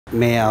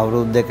මේ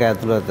අවුරුදු දෙක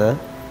ඇතුළත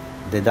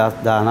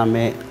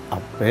 2019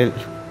 අප්‍රේල්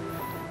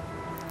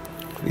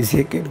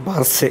 21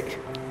 පස්සේ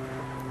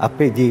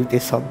අපේ ජීවිතේ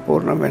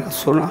සම්පූර්ණ වෙනස්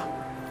වුණා.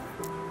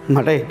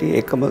 මට හිටියේ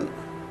එකම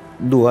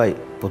දුවයි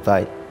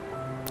පුතයි.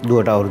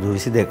 දුවට අවුරුදු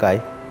 22යි.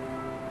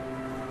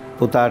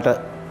 පුතාට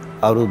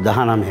අවුරුදු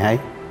 19යි.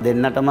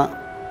 දෙන්නටම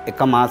එක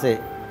මාසේ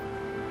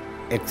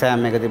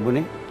එක්සෑම් එක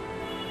තිබුණේ.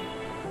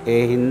 ඒ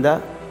හින්දා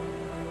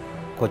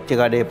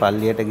කොච්චිකඩේ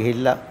පල්ලියට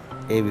ගිහිල්ලා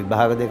ඒ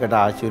විභාග දෙකට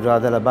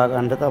ආශිර්වාද ලබා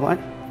ගන්න තමයි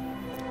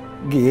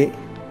ගියේ.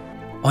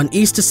 On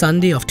Easter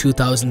Sunday of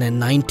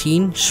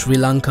 2019, Sri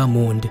Lanka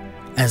mourned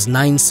as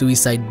 9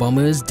 suicide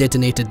bombers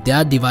detonated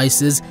their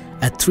devices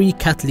at 3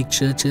 Catholic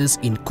churches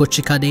in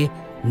Kochikade,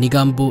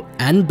 Negombo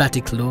and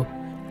Batticaloa,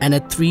 and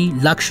at 3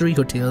 luxury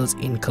hotels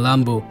in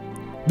Colombo.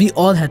 We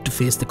all had to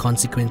face the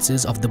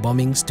consequences of the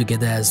bombings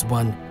together as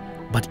one.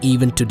 But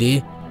even today,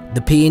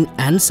 the pain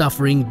and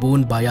suffering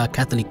borne by our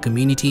Catholic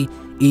community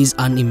is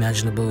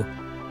unimaginable.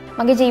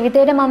 මගේ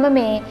ජීවිතේට මම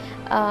මේ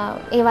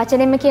ඒ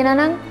වචනයෙන්ම කියනවා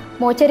නම්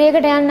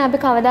මෝචරියකට යන්න අපි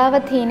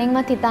කවදාවත්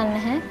හීනෙන්වත් හිතන්නේ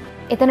නැහැ.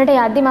 එතනට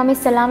යද්දි මම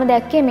ඉස්සලාම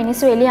දැක්කේ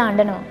මිනිස්සු එළිය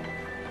අඬනවා.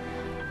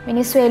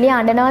 මිනිස්සු එළිය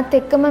අඬනවත්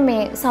එක්කම මේ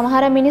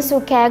සමහර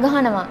මිනිස්සු කෑ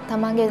ගහනවා.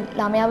 තමන්ගේ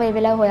ළමයාව ඒ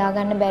වෙලාවේ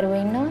හොයාගන්න බැරුව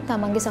ඉන්නවා.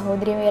 තමන්ගේ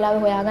සහෝදරියව ඒ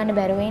වෙලාවේ හොයාගන්න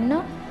බැරුව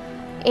ඉන්නවා.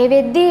 ඒ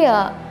වෙද්දී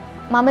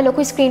මම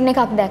ලොකු ස්ක්‍රීන්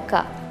එකක්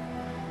දැක්කා.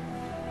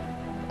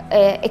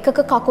 එකක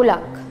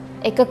කකුලක්,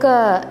 එකක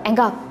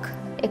ඇඟක්,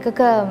 එකක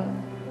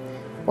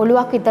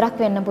ඔළුවක් විතරක්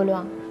වෙන්න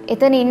පුළුවන්.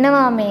 එතන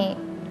ඉන්නවා මේ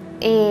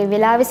ඒ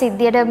වෙලාවේ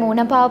සිද්ධියට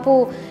මූණ පාපු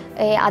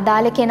ඒ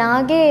අදාළ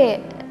කෙනාගේ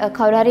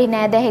කවුරු හරි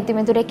නෑදෑ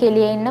හිතමිතුරෙක්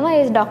එළියේ ඉන්නවා.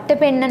 ඒ ડોක්ටර්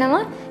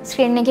පෙන්නනවා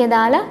ස්ක්‍රීන් එකේ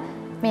දාලා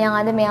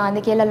මෙයාද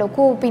කියලා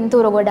ලොකු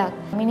පින්තූර ගොඩක්.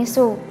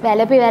 මිනිස්සු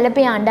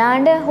වැළපි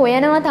අඬ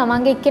හොයනවා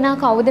තමන්ගේ එක්කෙනා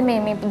කවුද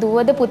මේ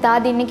දුවද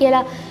පුතාද ඉන්නේ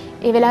කියලා.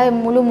 ඒ වෙලාවේ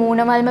මුළු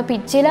මූණවල්ම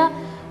පිච්චිලා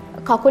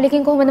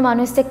කකුලකින් කොහොමද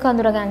මිනිස්සෙක්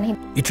අඳුරගන්නේ?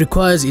 It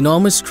requires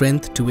enormous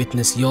strength to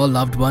witness your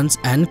loved ones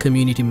and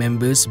community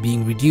members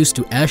being reduced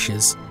to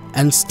ashes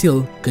and still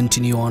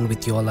continue on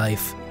with your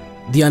life.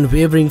 The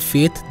unwavering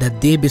faith that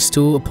they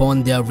bestow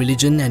upon their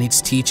religion and its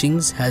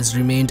teachings has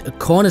remained a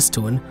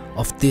cornerstone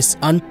of this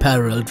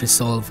unparalleled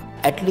resolve.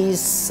 At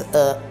least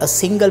a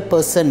single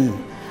person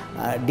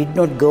did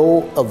not go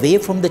away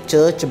from the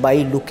church by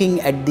looking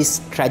at this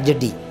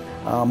tragedy.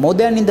 More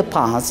than in the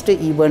past,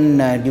 even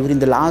during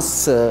the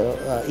last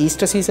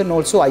Easter season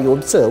also I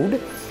observed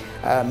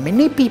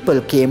many people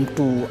came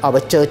to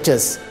our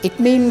churches. It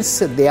means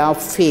their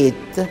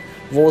faith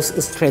was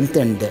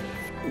strengthened.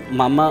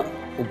 මම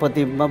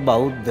උපතින්ම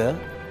බෞද්ධ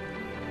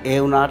ඒ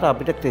වුණාට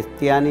අපිට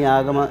ක්‍රිස්තියානි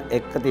ආගම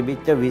එක්ක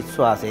තිබිච්ච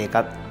විශ්වාසය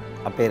ඒකත්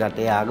අපේ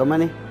රටේ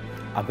ආගමනේ.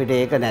 අපිට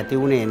ඒක නැති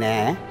වුණේ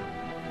නෑ.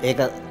 ඒක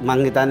මං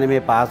හිතන්නේ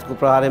මේ පාස්කු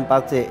ප්‍රහාරයෙන්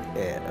පස්සේ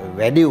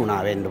වැඩි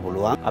වුණා වෙන්න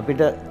පුළුවන්.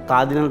 අපිට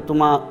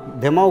කාදිනල්තුමා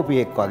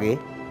දෙමව්පියෙක් වගේ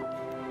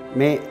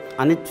මේ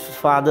අනිත්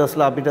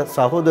ෆාදර්ස්ලා අපිට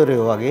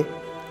සහෝදරයෝ වගේ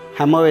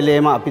හැම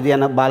වෙලේම අපි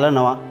දිහා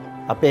බලනවා.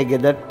 අපේ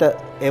ගෙදරට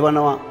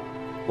එවනවා.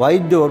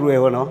 වෛද්‍යවරු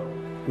එවනවා.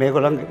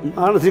 මේගොල්ලන්ගේ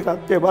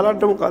මානසිකත්වය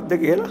බලන්න මොකද්ද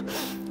කියලා.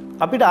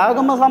 අපිට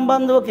ආගම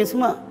සම්බන්ධව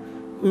කිසිම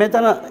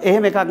මෙතන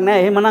එහෙම එකක් නෑ.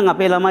 එහෙමනම්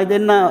අපේ ළමයි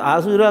දෙන්න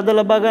ආශිර්වාද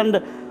ලබා ගන්න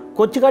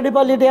කොච්චිකඩේ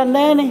පල්ලියට යන්නේ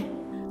නෑනේ.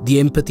 The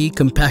empathy,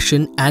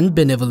 compassion and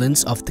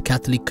benevolence of the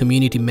Catholic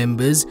community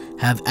members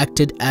have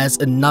acted as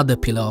another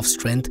pillar of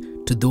strength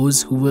to those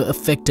who were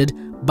affected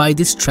by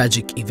this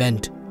tragic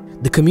event.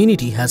 The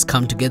community has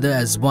come together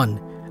as one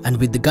and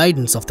with the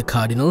guidance of the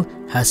Cardinal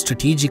has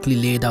strategically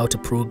laid out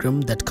a program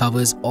that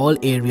covers all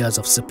areas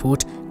of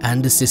support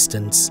and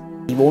assistance.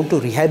 We want to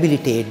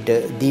rehabilitate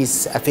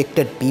these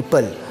affected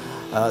people,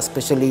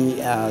 especially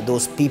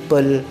those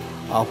people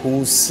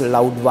whose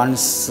loved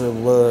ones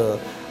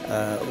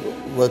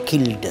were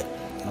killed.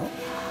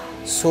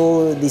 So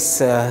this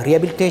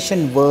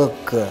rehabilitation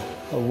work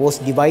was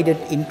divided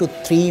into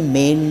 3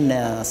 main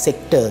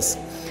sectors.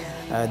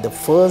 The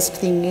first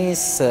thing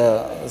is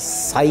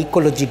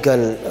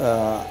psychological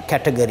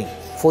category.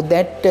 For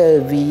that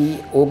we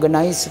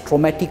organize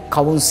traumatic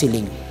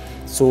counseling.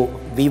 So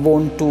we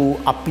want to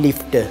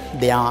uplift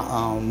their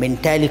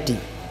mentality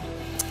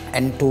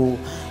and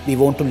we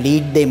want to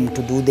lead them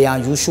to do their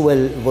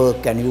usual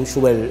work and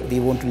we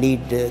want to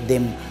lead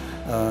them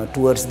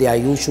towards their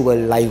usual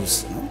lives.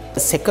 The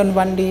second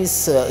one is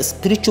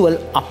spiritual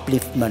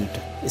upliftment,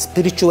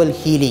 spiritual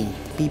healing.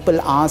 People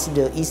asked,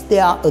 is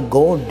there a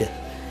God?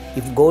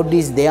 If God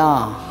is there,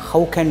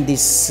 how can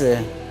this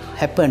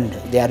happen?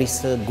 There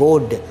is a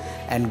God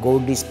and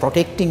God is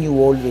protecting you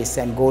always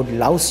and God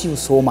loves you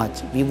so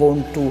much. We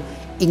want to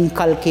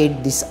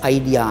inculcate this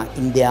idea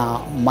in their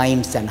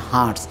minds and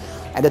hearts.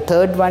 And the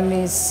third one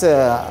is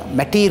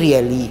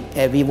materially,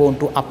 we want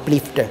to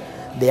uplift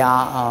their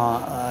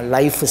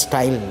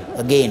lifestyle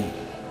again,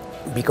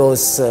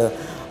 because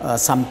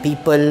some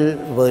people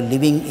were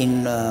living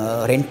in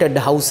rented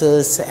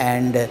houses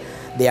and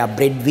they are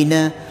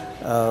breadwinner.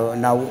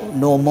 Now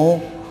no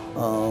more.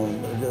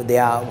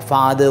 Their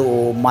father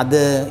or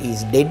mother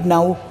is dead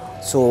now.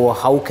 So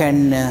how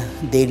can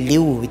they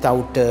live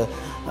without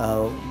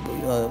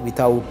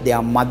without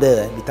their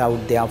mother,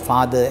 without their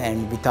father,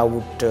 and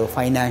without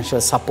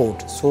financial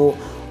support. So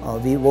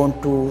we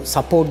want to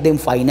support them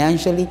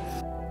financially.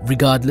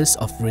 Regardless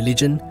of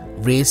religion,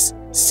 race,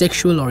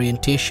 sexual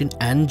orientation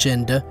and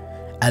gender,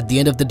 at the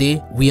end of the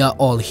day, we are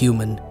all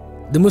human.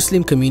 The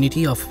Muslim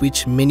community, of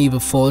which many were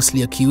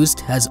falsely accused,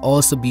 has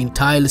also been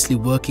tirelessly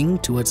working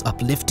towards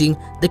uplifting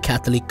the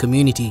Catholic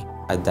community.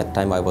 At that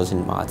time I was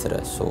in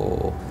Mathura,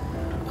 so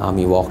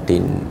army walked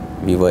in,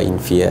 we were in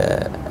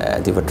fear,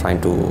 they were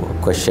trying to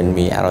question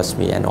me, harass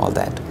me and all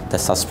that. The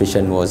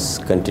suspicion was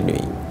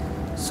continuing.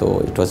 So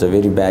it was a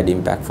very bad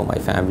impact for my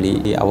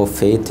family. Our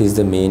faith is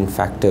the main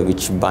factor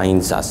which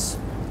binds us.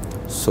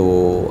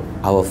 So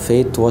our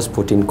faith was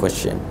put in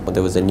question.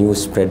 There was a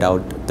news spread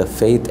out, the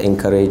faith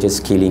encourages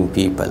killing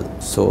people.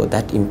 So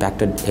that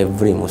impacted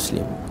every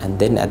Muslim. And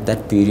then at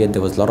that period,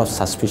 there was a lot of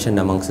suspicion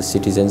amongst the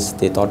citizens.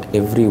 They thought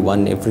every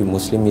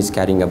Muslim is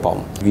carrying a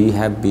bomb. We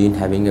have been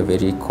having a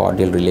very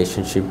cordial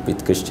relationship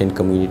with Christian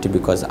community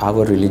because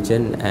our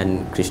religion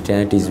and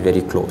Christianity is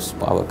very close.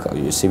 Our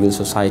civil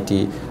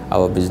society,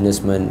 our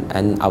businessmen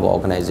and our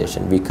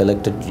organization. We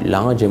collected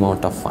large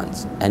amount of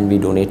funds and we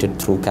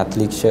donated through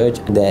Catholic Church.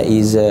 There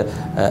is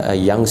a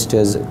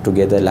youngsters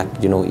together like,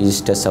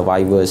 Easter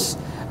survivors,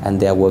 and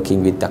they are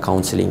working with the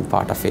counseling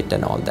part of it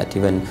and all that.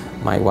 Even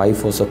my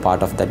wife also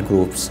part of that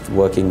group,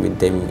 working with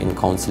them in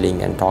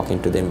counseling and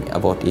talking to them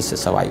about Easter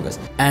survivors.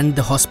 And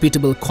the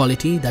hospitable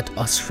quality that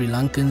us Sri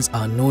Lankans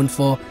are known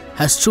for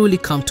has truly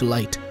come to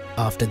light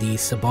after the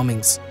Easter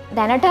bombings.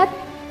 දැනටත්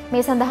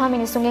මේ සඳහා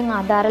මිනිස්සුන්ගෙන්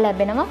ආධාර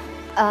ලැබෙනවා.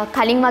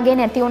 කලින් වගේ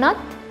නැති වුණත්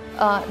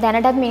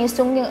දැනටත්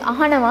මිනිස්සුන්ගෙන්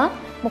අහනවා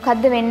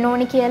මොකද්ද වෙන්න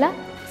ඕනි කියලා.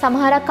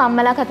 සමහරක්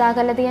අම්මලා කතා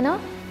කරලා තියෙනවා.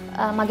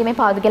 මගේ මේ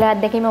පෞද්ගලික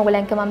අත්දැකීම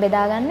ඕගලන්ට මම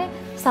බෙදාගන්නේ.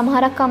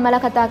 සමහරක් අම්මලා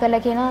කතා කරලා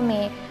කියනවා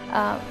මේ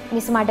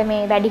මිස් මට මේ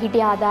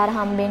වැඩිහිටිය ආධාර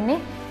හම්බෙන්නේ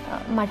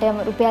මට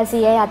රුපියල්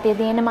 100යි අතේ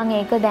තියෙන මම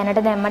ඒක දැනට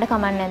දැම්මට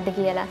කමක් නැද්ද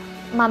කියලා.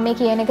 මම මේ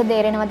කියන එක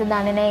තේරෙනවද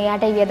දන්නේ නැහැ.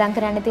 එයාට වියදම්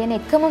කරන්න තියෙන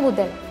එකම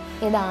මුදල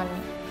ඒ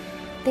දාන්නේ.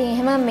 ඉතින්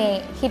එහෙම මේ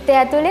හිතේ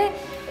ඇතුලේ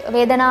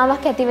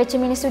වේදනාවක් ඇති වෙච්ච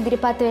මිනිස්සු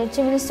ඉදිරිපත් වෙච්ච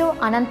මිනිස්සු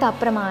අනන්ත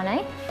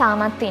අප්‍රමාණයි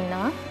තාමත්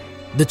ඉන්නවා.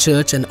 The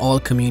church and all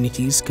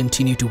communities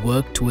continue to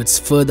work towards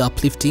further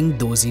uplifting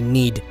those in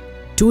need.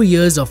 2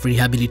 years of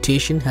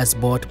rehabilitation has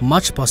brought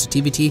much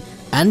positivity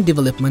and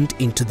development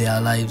into their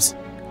lives.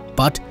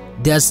 But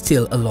there's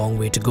still a long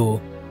way to go.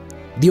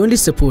 The only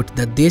support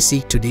that they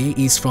seek today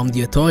is from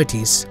the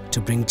authorities to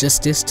bring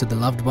justice to the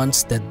loved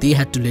ones that they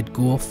had to let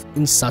go of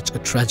in such a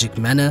tragic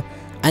manner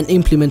and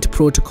implement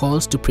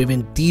protocols to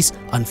prevent these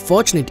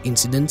unfortunate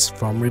incidents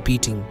from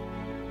repeating.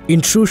 In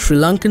true Sri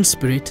Lankan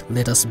spirit,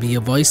 let us be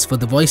a voice for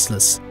the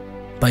voiceless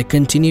by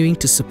continuing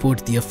to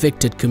support the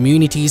affected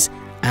communities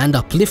and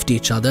uplift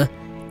each other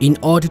in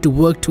order to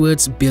work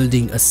towards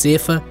building a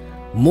safer,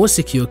 more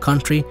secure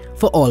country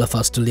for all of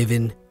us to live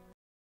in.